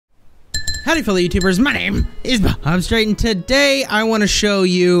Howdy fellow YouTubers, my name is BobStraitFTW, and today I want to show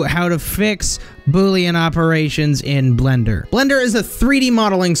you how to fix Boolean operations in Blender. Blender is a 3D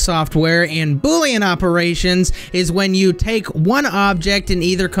modeling software, and Boolean operations is when you take one object and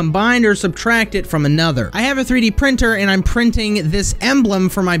either combine or subtract it from another. I have a 3D printer and I'm printing this emblem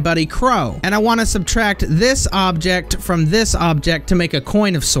for my buddy Crow, and I want to subtract this object from this object to make a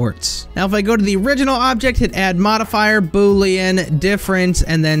coin of sorts. Now if I go to the original object, hit add modifier, Boolean, difference,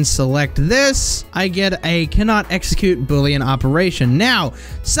 and then select this, I get a cannot execute Boolean operation. Now,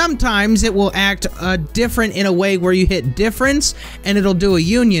 sometimes it will act different in a way where you hit difference and it'll do a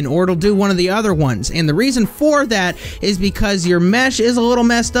union, or it'll do one of the other ones. And the reason for that is because your mesh is a little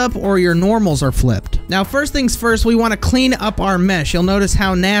messed up or your normals are flipped. Now, first things first, we want to clean up our mesh. You'll notice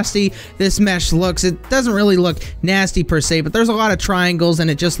how nasty this mesh looks. It doesn't really look nasty per se, but there's a lot of triangles and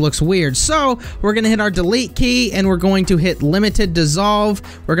it just looks weird. So we're going to hit our delete key and we're going to hit limited dissolve.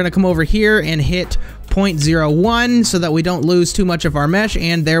 We're going to come over here and hit 0.01 so that we don't lose too much of our mesh,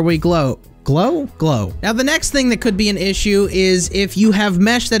 and there we glow. Glow. Now the next thing that could be an issue is if you have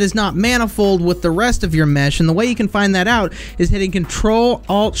mesh that is not manifold with the rest of your mesh, and the way you can find that out is hitting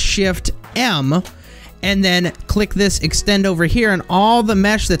Control-Alt-Shift-M and then click this extend over here, and all the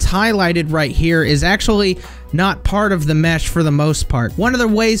mesh that's highlighted right here is actually not part of the mesh for the most part. One of the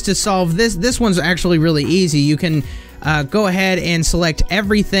ways to solve this one's actually really easy. You can go ahead and select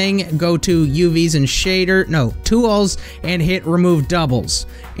everything, go to UVs and tools, and hit remove doubles.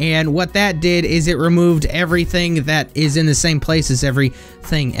 And what that did is it removed everything that is in the same place as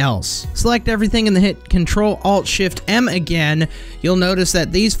everything else. Select everything and then hit Control-Alt-Shift-M again. You'll notice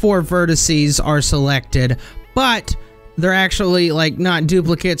that these 4 vertices are selected, but they're actually like not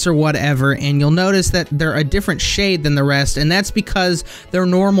duplicates or whatever, and you'll notice that they're a different shade than the rest, and that's because their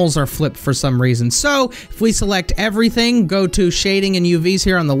normals are flipped for some reason. So if we select everything, go to shading and UVs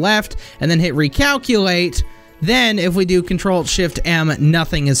here on the left, and then hit recalculate, then if we do Control-Shift-M,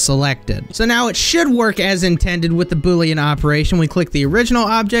 nothing is selected. So now it should work as intended with the Boolean operation. We click the original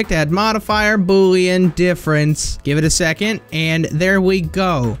object, add modifier, Boolean, difference, give it a second, and there we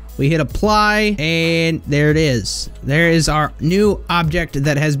go. We hit apply, and there it is. There is our new object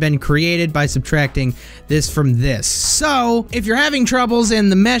that has been created by subtracting this from this. So if you're having troubles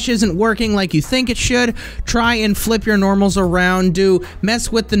and the mesh isn't working like you think it should, try and flip your normals around.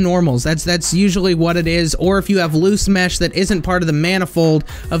 Mess with the normals. That's usually what it is. Or if you have loose mesh that isn't part of the manifold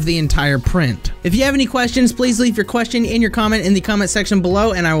of the entire print. If you have any questions, please leave your question in your comment in the comment section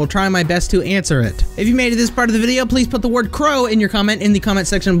below, and I will try my best to answer it. If you made it this part of the video, please put the word crow in your comment in the comment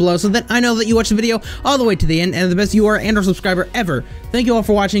section below, so that I know that you watched the video all the way to the end, and the best viewer and or subscriber ever. Thank you all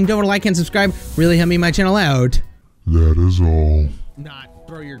for watching. Don't forget to like and subscribe. Really help me my channel out. That is all. Not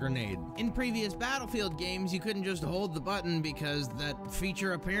throw your grenade. In previous Battlefield games, you couldn't just hold the button because that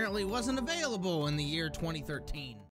feature apparently wasn't available in the year 2013.